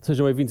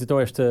Sejam bem-vindos então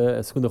a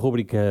esta segunda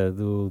rúbrica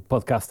do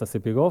podcast da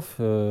CP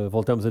Golfe.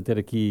 Voltamos a ter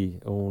aqui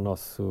o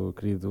nosso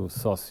querido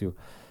sócio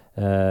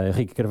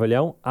Henrique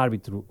Carvalhão,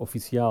 árbitro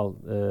oficial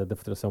da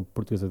Federação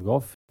Portuguesa de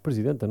Golfe,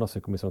 presidente da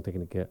nossa Comissão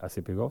Técnica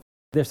ACP Golfe.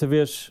 Desta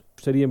vez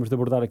gostaríamos de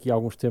abordar aqui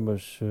alguns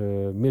temas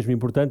mesmo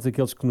importantes,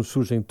 aqueles que nos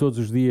surgem todos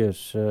os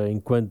dias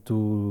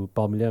enquanto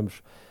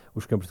palmilhamos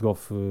os campos de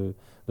golfe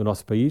do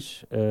nosso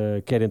país,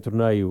 quer em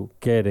torneio,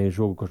 quer em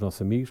jogo com os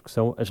nossos amigos, que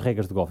são as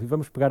regras de golfe. E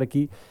vamos pegar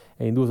aqui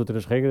em duas ou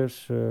três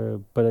regras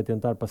para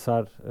tentar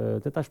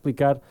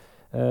explicar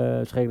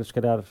as regras, se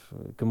calhar,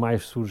 que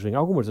mais surgem,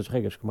 algumas das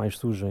regras que mais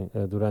surgem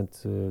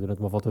durante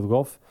uma volta de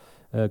golfe,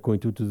 com o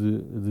intuito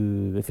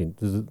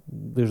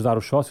de ajudar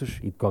os sócios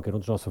e de qualquer um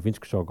dos nossos ouvintes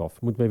que joga golfe.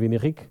 Muito bem-vindo,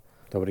 Henrique.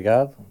 Muito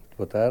obrigado, muito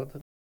boa tarde.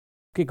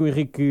 O que é que o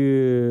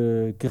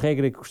Henrique, que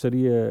regra é que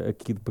gostaria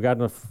aqui de pegar?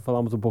 Nós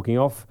falámos um pouco em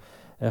off,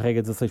 a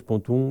regra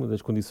 16.1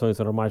 das condições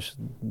normais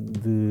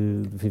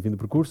de fim de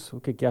percurso. O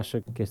que é que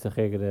acha que esta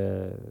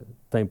regra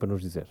tem para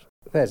nos dizer?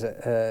 Veja,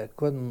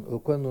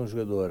 quando um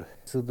jogador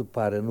se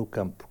depara no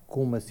campo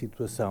com uma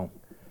situação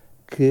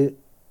que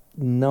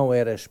não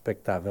era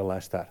expectável lá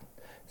estar,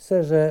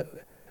 seja,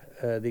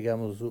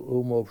 digamos,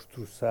 uma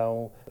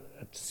obstrução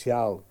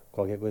artificial,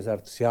 qualquer coisa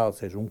artificial,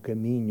 seja um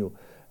caminho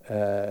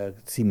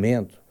de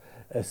cimento,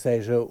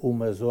 seja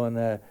uma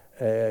zona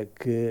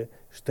que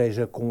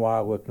esteja com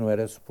água que não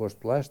era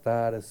suposto lá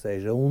estar,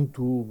 seja um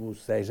tubo,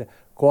 seja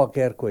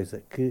qualquer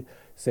coisa, que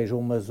seja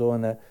uma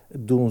zona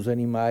de uns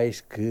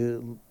animais que,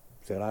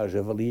 sei lá,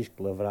 javalis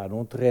que lavraram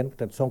um terreno,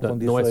 portanto são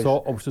condições... Não é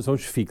só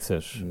obstruções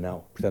fixas.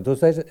 Não, portanto, ou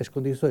seja, as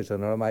condições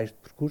normais de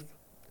percurso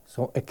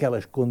são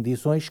aquelas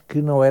condições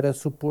que não era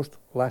suposto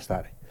lá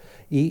estarem.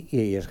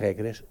 E as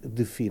regras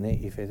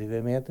definem,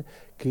 efetivamente,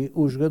 que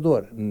o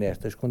jogador,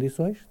 nestas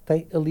condições,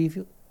 tem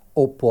alívio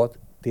ou pode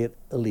ter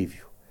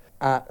alívio.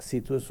 Há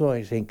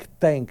situações em que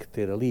tem que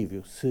ter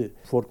alívio se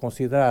for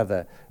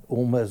considerada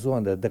uma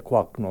zona da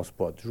qual que não se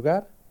pode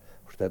jogar,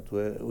 portanto,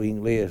 o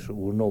inglês,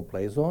 o no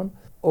play zone,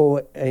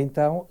 ou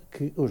então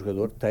que o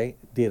jogador tem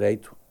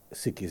direito,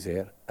 se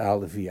quiser, a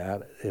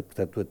aliviar,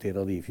 portanto, a ter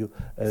alívio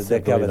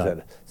daquela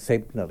zona,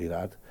 sem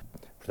penalidade.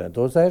 Portanto,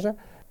 ou seja,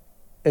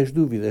 as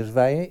dúvidas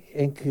vêm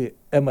em que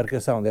a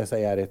marcação dessa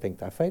área tem que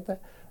estar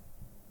feita,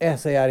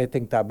 essa área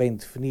tem que estar bem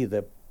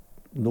definida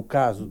no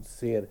caso de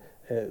ser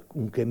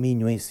um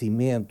caminho em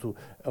cimento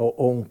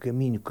ou um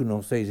caminho que não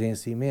seja em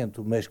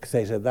cimento, mas que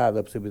seja dada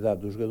a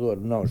possibilidade do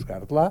jogador não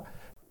jogar de lá.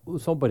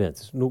 Só um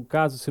parênteses, no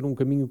caso de ser um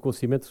caminho com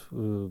cimento,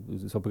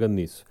 só pegando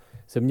nisso,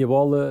 se a minha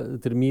bola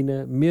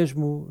termina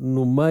mesmo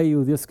no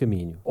meio desse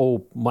caminho,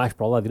 ou mais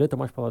para o lado direito ou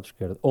mais para o lado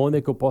esquerdo, onde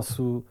é que eu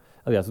posso...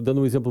 Aliás,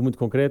 dando um exemplo muito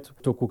concreto,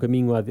 estou com o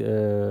caminho à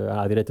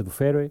direita do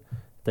fairway,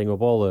 tenho a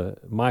bola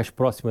mais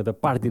próxima da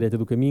parte direita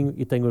do caminho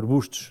e tenho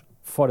arbustos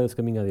fora desse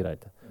caminho à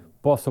direita.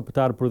 Posso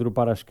optar por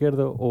dropar à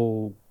esquerda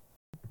ou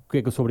o que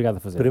é que eu sou obrigado a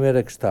fazer?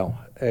 Primeira questão,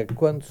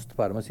 quando se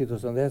depara uma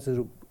situação dessas,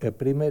 a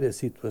primeira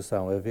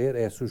situação a ver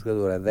é se o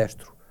jogador é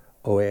destro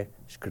ou é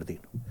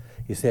esquerdino.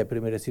 Isso é a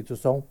primeira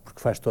situação porque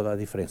faz toda a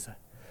diferença.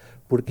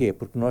 Porquê?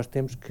 Porque nós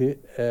temos que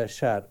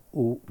achar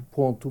o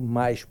ponto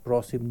mais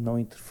próximo de não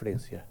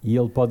interferência. E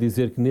ele pode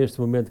dizer que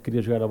neste momento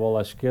queria jogar a bola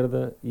à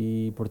esquerda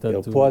e,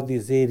 portanto... Ele pode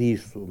dizer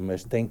isso,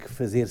 mas tem que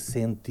fazer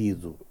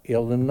sentido.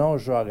 Ele não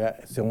joga,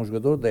 se é um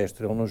jogador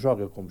destro, ele não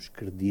joga como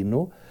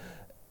esquerdino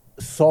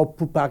só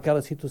para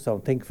aquela situação.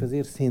 Tem que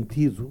fazer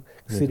sentido,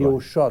 que seria o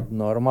shot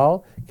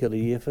normal que ele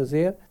iria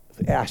fazer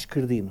à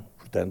esquerdino.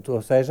 Portanto,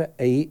 ou seja,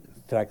 aí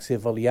terá que se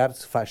avaliar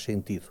se faz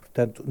sentido.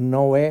 Portanto,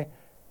 não é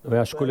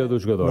a escolha do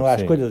jogador. Não é a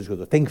escolha do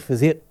jogador. Tem que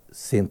fazer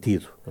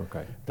sentido.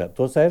 Okay. Portanto,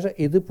 ou seja,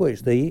 e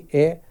depois daí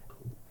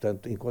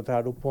portanto,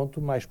 encontrar o ponto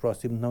mais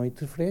próximo de não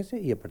interferência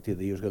e a partir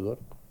daí o jogador,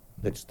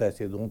 da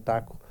distância de um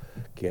taco,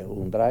 que é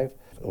um drive,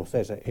 ou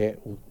seja, é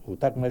o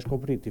taco mais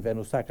comprido que tiver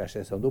no saco, à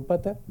exceção do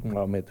putter,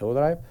 normalmente é o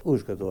drive, o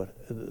jogador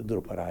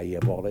dropará aí a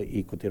bola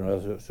e continuará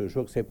o seu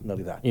jogo sem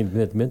penalidade.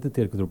 Independentemente de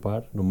ter que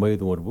dropar no meio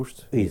de um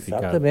arbusto.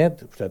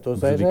 Exatamente. Portanto, ou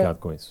seja,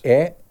 com isso.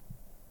 É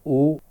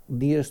o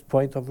nearest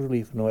point of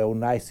relief, não é o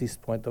nicest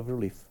point of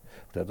relief.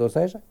 Portanto, ou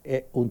seja,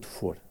 é onde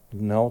for.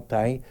 Não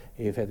tem,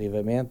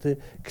 efetivamente,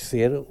 que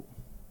ser... o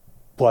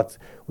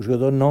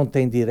jogador não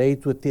tem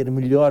direito a ter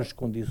melhores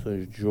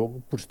condições de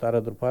jogo por estar a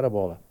dropar a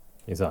bola.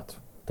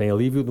 Exato. Tem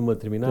alívio de uma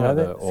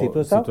determinada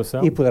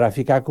situação e poderá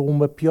ficar com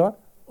uma pior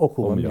ou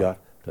com uma melhor.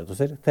 Portanto, ou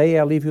seja, tem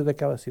alívio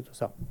daquela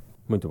situação.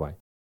 Muito bem.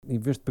 Em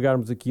vez de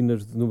pegarmos aqui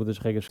numa das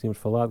regras que tínhamos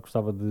falado,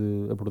 gostava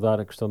de abordar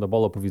a questão da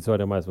bola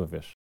provisória mais uma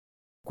vez.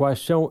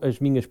 Quais são as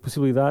minhas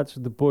possibilidades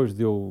depois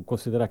de eu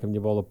considerar que a minha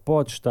bola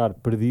pode estar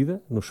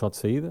perdida no shot de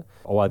saída,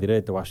 ou à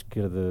direita ou à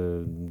esquerda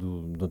de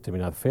um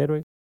determinado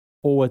fairway,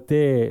 ou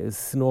até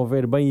se não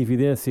houver bem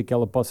evidência que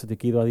ela possa ter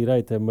caído à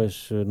direita,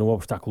 mas num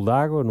obstáculo de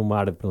água, numa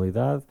área de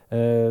penalidade,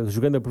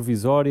 jogando a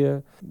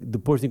provisória,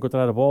 depois de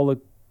encontrar a bola,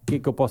 o que é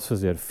que eu posso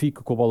fazer?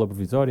 Fico com a bola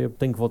provisória,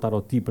 tenho que voltar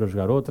ao tee para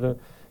jogar outra,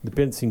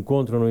 depende se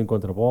encontro ou não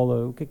encontro a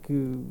bola, o que é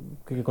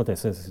que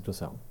acontece nessa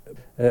situação?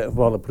 A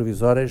bola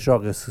provisória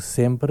joga-se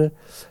sempre,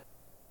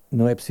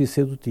 não é preciso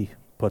ser do tee,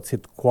 pode ser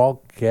de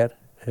qualquer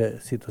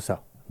situação.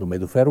 No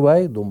meio do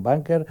fairway, de um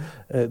bunker,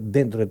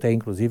 dentro até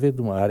inclusive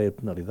de uma área de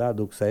penalidade,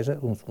 o que seja,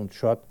 um segundo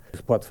shot que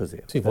se pode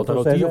fazer. Sim, voltar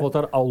ao tee ou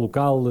voltar ao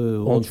local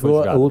onde foi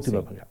jogado. A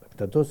última pancada.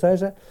 Portanto, ou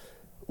seja,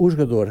 o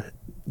jogador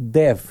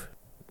deve,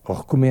 ou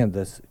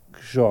recomenda-se,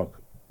 que jogue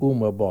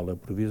uma bola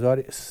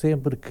provisória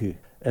sempre que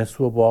a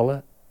sua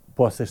bola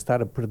possa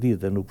estar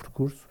perdida no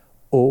percurso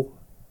ou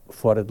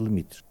fora de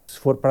limites. Se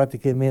for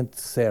praticamente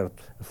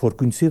certo, for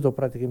conhecido ou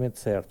praticamente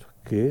certo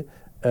que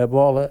a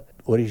bola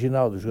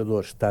original do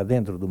jogador está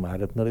dentro de uma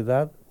área de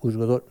penalidade, o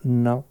jogador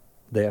não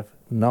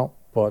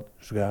pode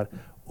jogar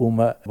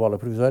uma bola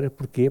provisória.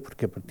 Porquê?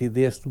 Porque a partir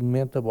deste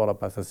momento a bola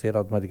passa a ser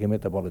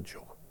automaticamente a bola de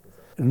jogo.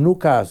 No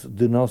caso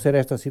de não ser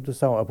esta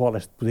situação, a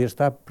bola poder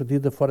estar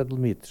perdida fora de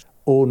limites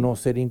ou não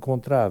ser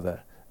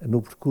encontrada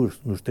no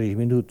percurso nos 3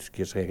 minutos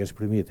que as regras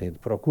permitem de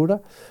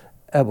procura,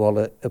 a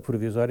bola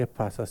provisória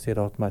passa a ser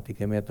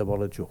automaticamente a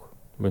bola de jogo.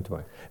 Muito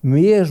bem.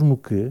 Mesmo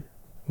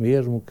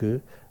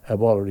que a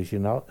bola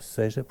original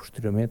seja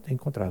posteriormente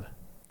encontrada.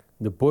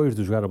 Depois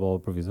de jogar a bola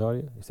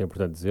provisória, isto é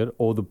importante dizer,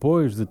 ou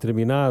depois de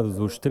terminados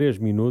os 3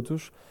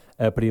 minutos,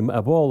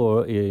 a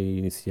bola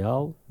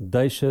inicial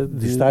deixa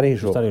de estar em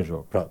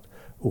jogo. Pronto.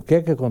 O que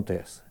é que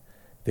acontece?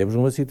 Temos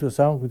uma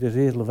situação que muitas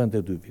vezes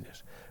levanta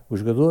dúvidas. O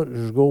jogador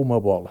jogou uma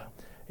bola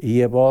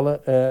e a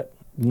bola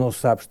não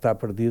sabe se está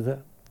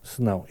perdida,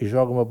 se não, e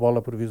joga uma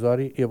bola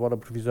provisória e a bola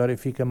provisória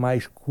fica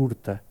mais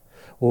curta,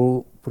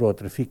 ou, por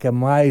outra, fica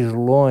mais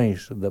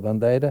longe da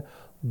bandeira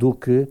do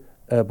que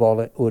a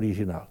bola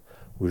original.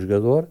 O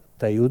jogador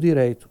tem o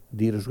direito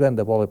de ir jogando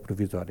a bola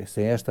provisória,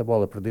 sem esta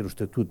bola perder o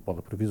estatuto de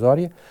bola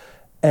provisória,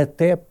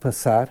 até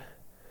passar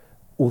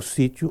o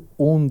sítio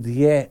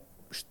onde é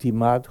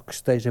estimado que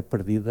esteja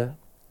perdida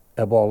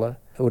a bola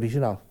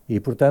original. E,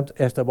 portanto,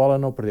 esta bola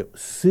não perdeu.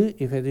 Se,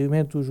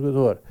 efetivamente, o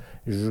jogador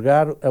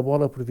jogar a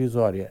bola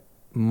provisória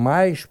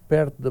mais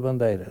perto da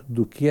bandeira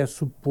do que é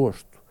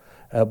suposto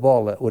a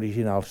bola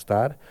original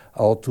estar,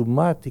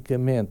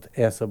 automaticamente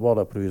essa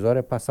bola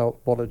provisória passa a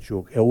bola de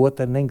jogo. A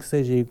outra, nem que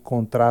seja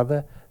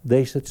encontrada,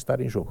 deixa de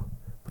estar em jogo.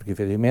 Porque,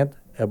 efetivamente,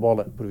 a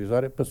bola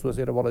provisória passou a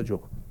ser a bola de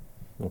jogo.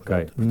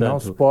 Portanto, não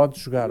se pode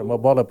jogar uma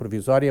bola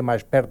provisória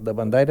mais perto da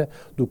bandeira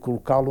do que o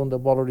local onde a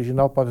bola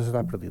original pode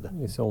estar perdida.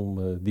 Isso é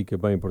uma dica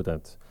bem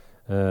importante.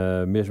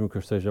 Mesmo que eu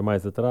esteja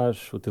mais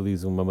atrás,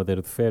 utilize uma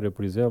madeira de fera,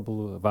 por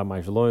exemplo, vá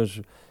mais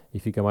longe e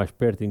fica mais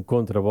perto,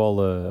 encontra a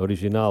bola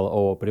original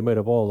ou a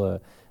primeira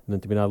bola num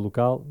determinado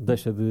local,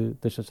 deixa de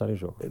estar em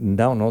jogo.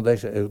 Não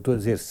deixa. Eu estou a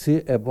dizer,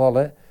 se a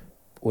bola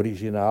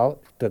original,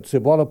 portanto, se a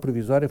bola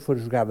provisória for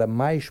jogada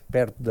mais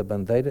perto da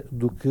bandeira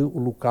do que o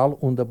local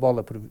onde a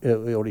bola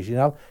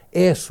original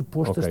é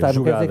suposta estar.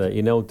 Jogada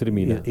e não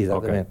termina.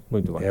 Exatamente. Okay,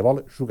 muito bem. É a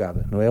bola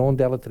jogada, não é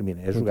onde ela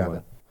termina, é muito jogada.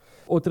 Bem.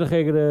 Outra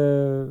regra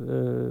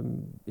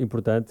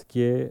importante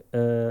que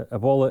é a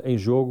bola em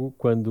jogo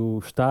quando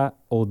está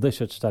ou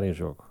deixa de estar em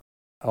jogo.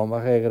 Há uma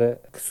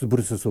regra que se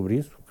debruça sobre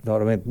isso, que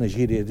normalmente na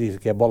gíria diz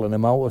que é bola na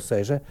mão, ou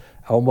seja,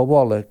 há uma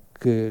bola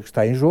que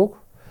está em jogo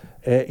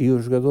e o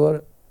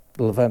jogador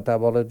levanta a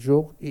bola de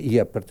jogo e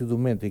a partir do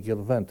momento em que ele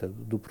levanta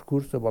do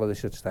percurso, a bola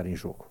deixa de estar em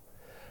jogo.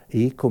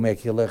 E como é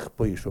que ele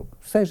repõe o jogo?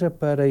 Seja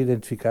para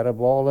identificar a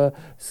bola,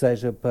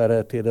 seja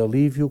para ter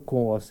alívio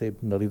com ou sem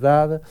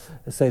penalidade,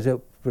 seja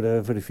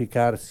para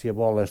verificar se a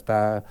bola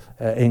está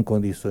em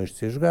condições de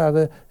ser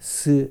jogada,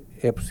 se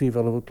é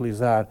possível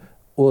utilizar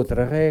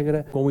outra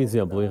regra. Com um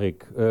exemplo,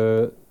 Henrique,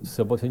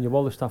 se a minha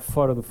bola está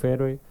fora do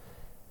fairway,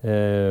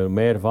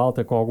 uma erva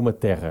alta com alguma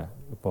terra,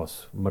 eu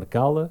posso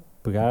marcá-la,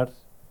 pegar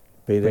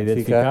para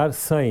identificar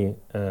sem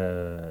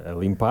a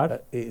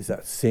limpar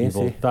sim, e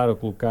voltar a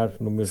colocar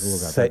no mesmo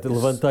lugar.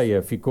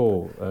 Levantei-a,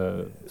 ficou,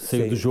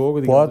 saiu do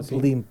jogo. Pode assim.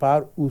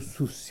 Limpar o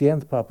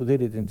suficiente para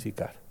poder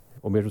identificar.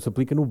 Ou mesmo se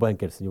aplica no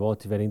bunker, se a bola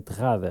estiver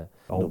enterrada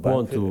a um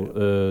ponto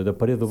da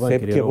parede do bunker.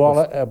 Sempre que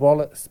a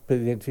bola, para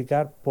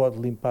identificar, pode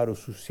limpar o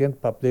suficiente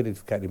para poder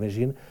identificar.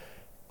 Imagine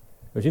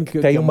que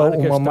tem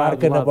uma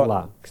marca na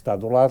bola que está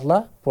do lado de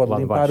lá, pode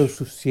limpar o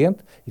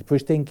suficiente e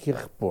depois tem que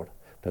repor.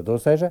 Portanto, ou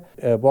seja,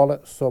 a bola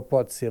só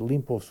pode ser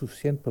limpa o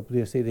suficiente para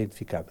poder ser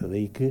identificada.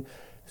 Daí que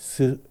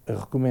se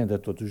recomenda a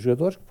todos os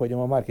jogadores que ponham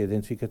uma marca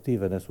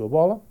identificativa na sua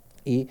bola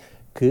e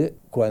que,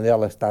 quando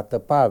ela está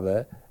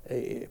tapada,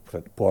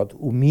 portanto, pode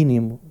o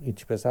mínimo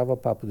indispensável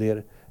para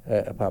poder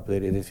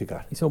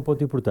identificar. Isso é um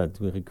ponto importante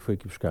que o Henrique foi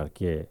aqui buscar,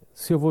 que é,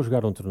 se eu vou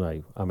jogar um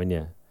torneio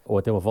amanhã, ou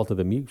até uma volta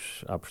de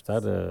amigos, a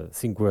apostar a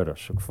 5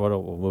 euros, o que for,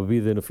 uma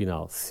bebida no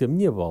final, se a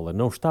minha bola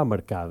não está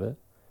marcada,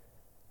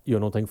 eu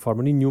não tenho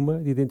forma nenhuma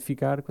de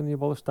identificar quando a minha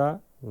bola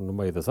está no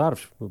meio das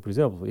árvores, por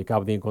exemplo, e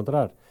acabo de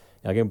encontrar.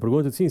 E alguém me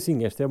pergunta,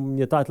 sim, esta é a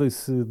minha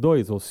Titleist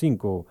 2 ou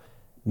 5,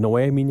 não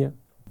é a minha.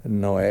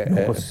 Não é,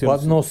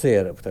 pode não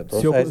ser. Portanto,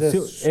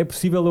 é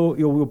possível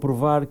eu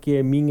provar que é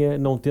a minha,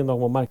 não tendo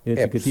alguma marca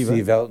identificativa? É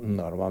possível,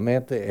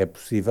 normalmente é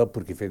possível,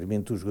 porque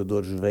efetivamente os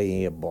jogadores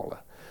veem a bola.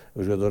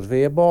 Os jogadores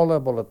veem a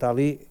bola está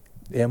ali,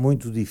 é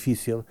muito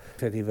difícil,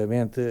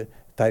 efetivamente,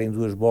 estarem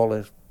duas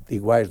bolas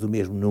iguais do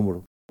mesmo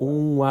número.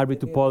 Um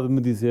árbitro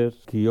pode-me dizer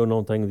que eu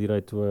não tenho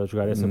direito a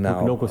jogar essa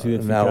porque não consigo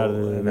identificar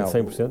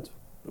 100%?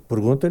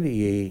 pergunta-lhe,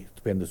 e aí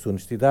depende da sua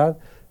honestidade,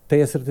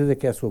 tem a certeza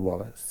que é a sua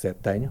bola?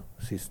 Tenho,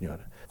 sim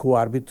senhora. Que o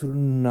árbitro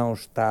não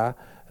está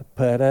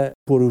para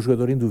pôr o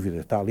jogador em dúvida,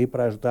 está ali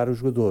para ajudar o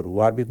jogador.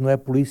 O árbitro não é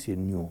polícia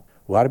nenhum.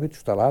 O árbitro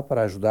está lá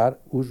para ajudar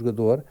o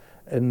jogador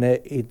na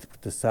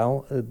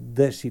interpretação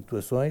das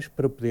situações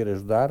para poder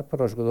ajudar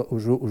para o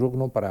jogo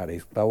não parar. É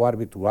isso que está o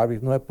árbitro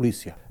não é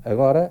polícia.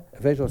 Agora,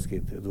 veja o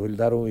seguinte, vou-lhe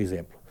dar um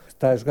exemplo.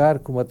 Está a jogar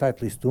com uma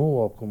Titleist 1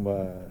 ou com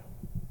uma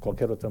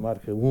qualquer outra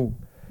marca 1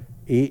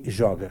 e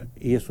joga,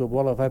 e a sua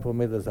bola vai para o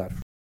meio das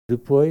árvores.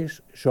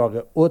 Depois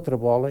joga outra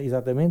bola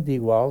exatamente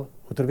igual,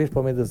 outra vez para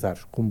o meio das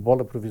árvores, como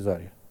bola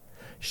provisória.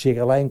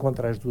 Chega lá e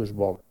encontra as duas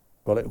bolas.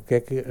 O que é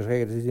que as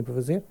regras dizem para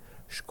fazer?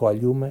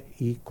 Escolhe uma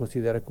e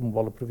considera como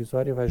bola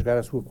provisória, vai jogar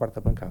a sua quarta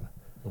pancada.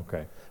 Ok.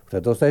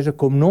 Portanto, ou seja,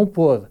 como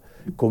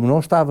não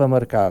estava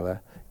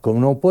marcada, como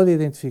não pôde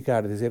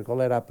identificar, dizer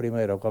qual era a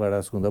primeira ou qual era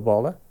a segunda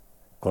bola,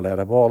 qual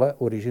era a bola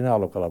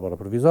original ou qual era a bola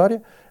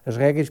provisória, as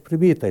regras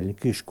permitem-lhe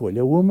que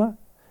escolha uma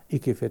e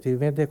que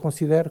efetivamente a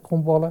considere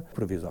como bola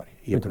provisória.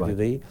 E Muito a partir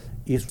bem. daí,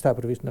 isso está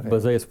previsto na regra.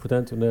 Baseia-se,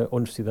 portanto, na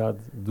honestidade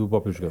do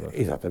próprio jogador.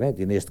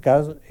 Exatamente, e neste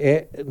caso,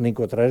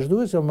 encontrar as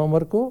duas, ele não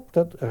marcou,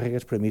 portanto, as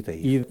regras permitem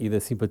isso. E da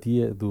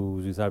simpatia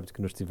do juiz árbitro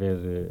que nos estiver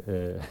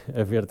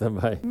a ver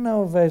também.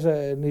 Não, veja,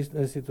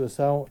 na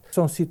situação,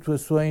 são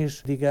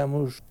situações,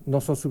 digamos, não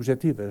são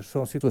subjetivas,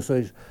 são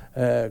situações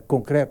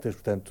concretas,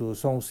 portanto,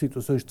 são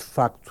situações de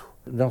facto,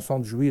 não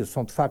são de juízo,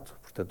 são de facto,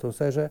 portanto, ou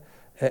seja,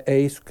 é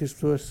isso que as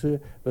pessoas se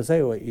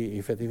baseiam e,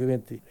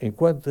 efetivamente,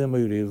 enquanto a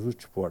maioria dos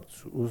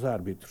desportos, os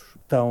árbitros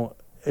estão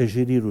a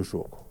gerir o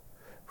jogo,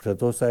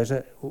 portanto, ou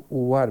seja,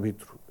 o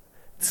árbitro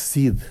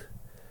decide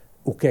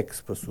o que é que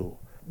se passou.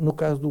 No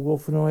caso do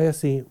Golfe não é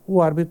assim.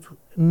 O árbitro,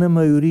 na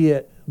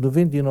maioria,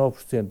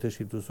 99% das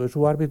situações,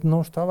 o árbitro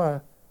não está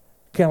lá.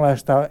 Quem lá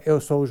está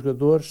são os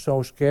jogadores, são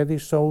os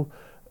caddies, são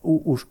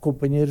os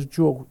companheiros de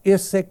jogo.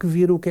 Esse é que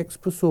vira o que é que se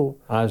passou.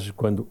 Age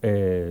quando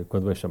é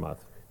chamado.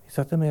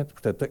 Exatamente.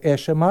 Portanto, é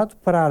chamado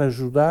para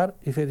ajudar,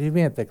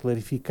 efetivamente, a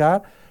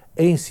clarificar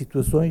em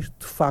situações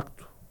de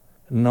facto.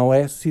 Não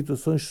é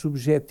situações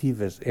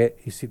subjetivas, é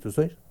em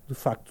situações de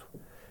facto.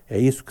 É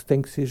isso que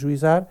tem que se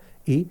ajuizar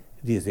e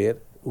dizer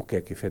o que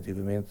é que,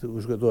 efetivamente, o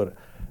jogador,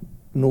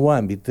 no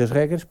âmbito das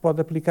regras,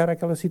 pode aplicar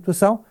àquela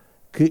situação,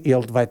 que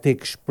ele vai ter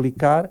que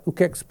explicar o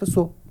que é que se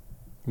passou.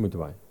 Muito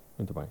bem,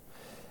 muito bem.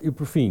 E,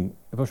 por fim,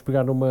 vamos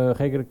pegar numa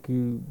regra que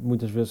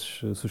muitas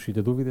vezes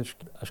suscita dúvidas.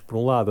 Acho que, por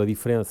um lado, a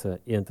diferença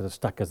entre as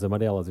estacas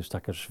amarelas e as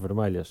estacas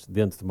vermelhas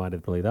dentro de uma área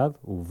de penalidade,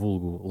 o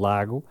vulgo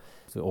lago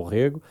ou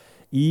rego,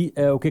 e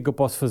o que é que eu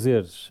posso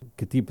fazer,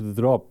 que tipo de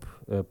drop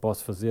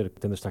posso fazer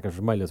tendo as estacas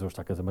vermelhas ou as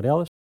estacas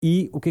amarelas,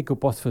 e o que é que eu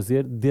posso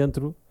fazer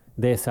dentro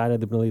dessa área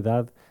de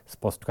penalidade, se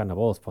posso tocar na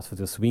bola, se posso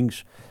fazer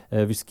swings,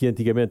 visto que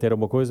antigamente era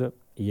uma coisa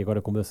e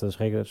agora, com mudanças das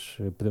regras,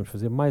 podemos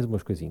fazer mais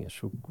umas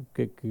coisinhas. O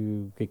que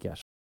é que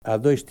acha? Há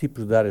dois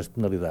tipos de áreas de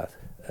penalidade,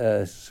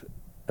 as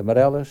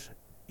amarelas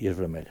e as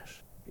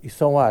vermelhas. E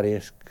são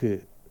áreas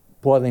que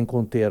podem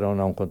conter ou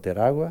não conter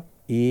água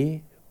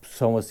e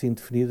são assim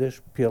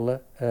definidas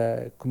pela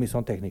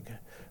Comissão Técnica.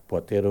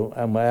 Pode ter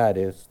uma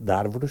área de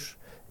árvores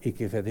e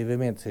que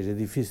efetivamente seja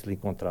difícil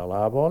encontrar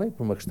lá a bola e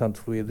por uma questão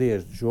de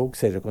fluidez de jogo, que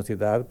seja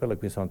considerado pela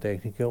Comissão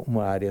Técnica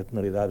uma área de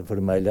penalidade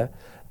vermelha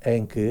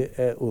em que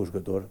o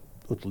jogador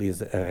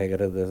utiliza a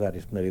regra das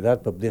áreas de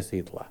penalidade para poder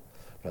sair de lá.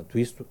 Portanto,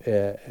 isto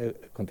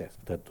acontece.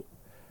 Portanto,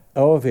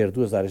 ao haver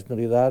duas áreas de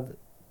penalidade,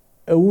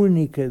 a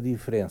única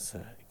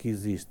diferença que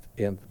existe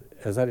entre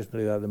as áreas de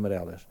penalidade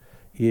amarelas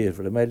e as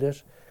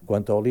vermelhas,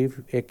 quanto ao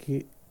alívio, é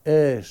que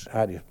as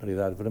áreas de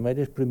penalidade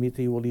vermelhas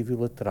permitem o alívio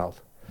lateral.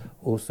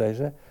 Ou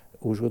seja,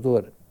 o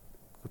jogador,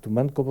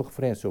 tomando como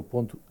referência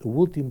o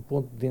último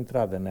ponto de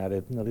entrada na área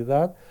de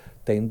penalidade,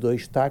 tem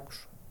dois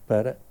tacos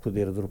para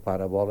poder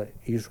dropar a bola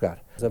e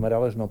jogar. As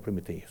amarelas não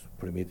permitem isso.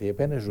 Permitem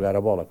apenas jogar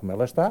a bola como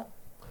ela está.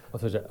 Ou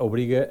seja,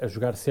 obriga a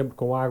jogar sempre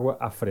com água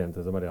à frente,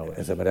 as amarelas.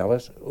 As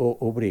amarelas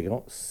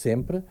obrigam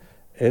sempre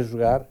a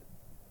jogar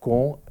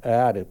com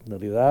a área de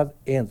penalidade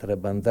entre a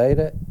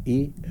bandeira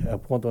e a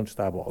ponta onde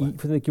está a bola. E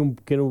fazendo aqui um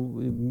pequeno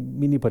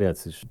mini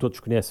parênteses, todos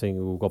conhecem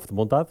o golfe de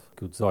montado,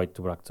 que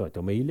o buraco 18 é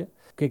uma ilha.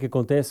 O que é que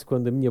acontece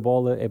quando a minha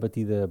bola é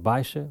batida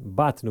baixa,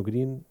 bate no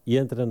green e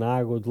entra na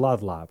água do lado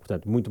de lá?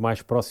 Portanto, muito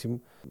mais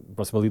próximo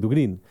ali do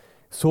green.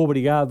 Sou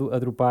obrigado a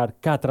dropar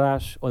cá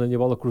atrás, onde a minha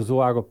bola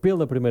cruzou a água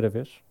pela primeira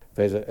vez?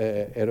 Veja,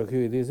 era o que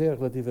eu ia dizer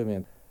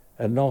relativamente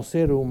a não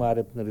ser uma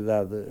área de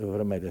penalidade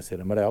vermelha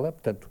ser amarela,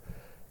 portanto,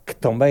 que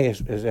também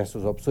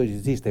essas opções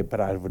existem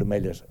para as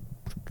vermelhas,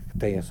 porque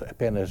têm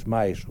apenas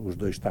mais os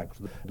dois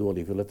tacos do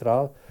alívio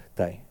lateral,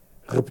 tem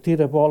repetir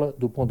a bola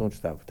do ponto onde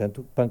está,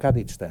 portanto, pancada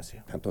e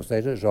distância. Portanto, ou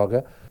seja,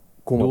 joga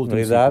com uma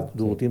penalidade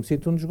do último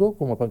sítio onde jogou,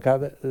 com uma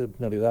pancada,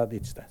 penalidade e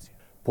distância.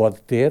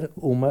 Pode ter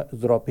uma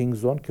dropping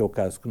zone, que é o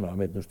caso que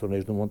normalmente nos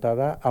torneios do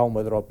montado há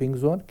uma dropping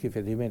zone que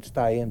efetivamente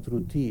está entre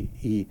o tee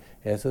e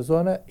essa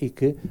zona e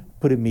que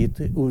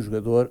permite o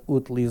jogador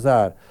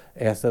utilizar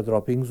essa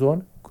dropping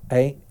zone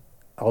em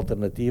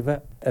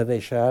alternativa a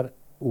deixar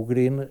o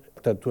green,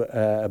 portanto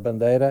a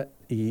bandeira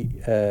e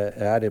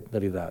a área de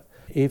penalidade.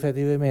 é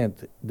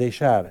efetivamente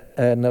deixar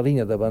na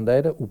linha da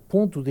bandeira o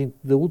ponto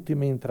da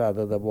última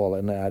entrada da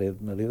bola na área de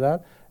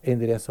penalidade em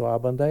direção à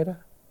bandeira,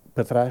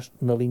 para trás,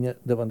 na linha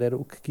da bandeira,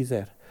 o que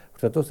quiser.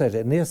 Portanto, ou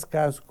seja, nesse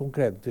caso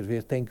concreto, muitas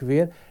vezes tem que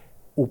ver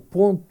o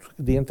ponto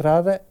de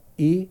entrada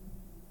e,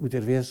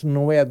 muitas vezes,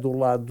 não é do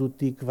lado do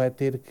ti que vai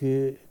ter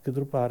que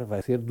dropar,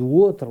 vai ser do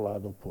outro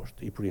lado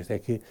oposto. E por isso é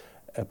que,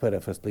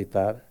 para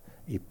facilitar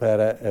e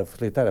para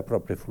facilitar a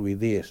própria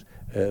fluidez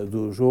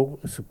do jogo,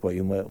 se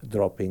põe uma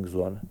dropping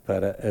zone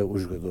para o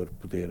jogador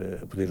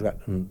poder jogar.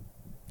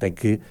 Tem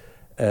que,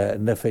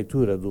 na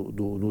feitura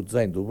no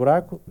desenho do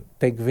buraco,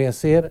 tem que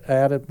vencer a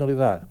área de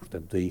penalidade.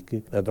 Portanto, daí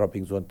que a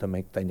dropping zone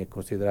também tenha que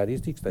considerar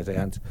isto e que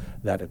esteja antes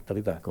da área de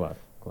penalidade. Claro.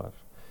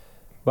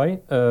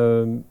 Bem,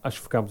 acho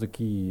que focámos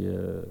aqui,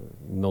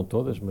 não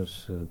todas,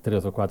 mas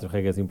 3 ou 4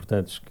 regras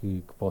importantes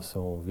que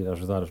possam vir a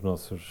ajudar os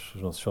nossos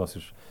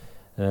sócios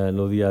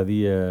no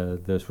dia-a-dia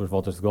das suas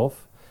voltas de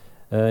golfe.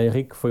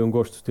 Henrique, foi um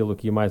gosto tê-lo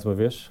aqui mais uma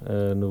vez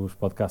nos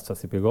podcasts da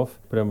ACP Golfe.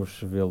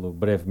 Esperamos vê-lo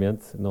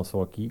brevemente, não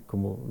só aqui,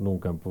 como num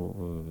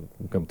campo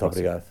Muito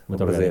obrigado.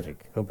 Muito obrigado,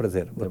 Henrique. Foi um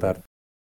prazer. Boa tarde.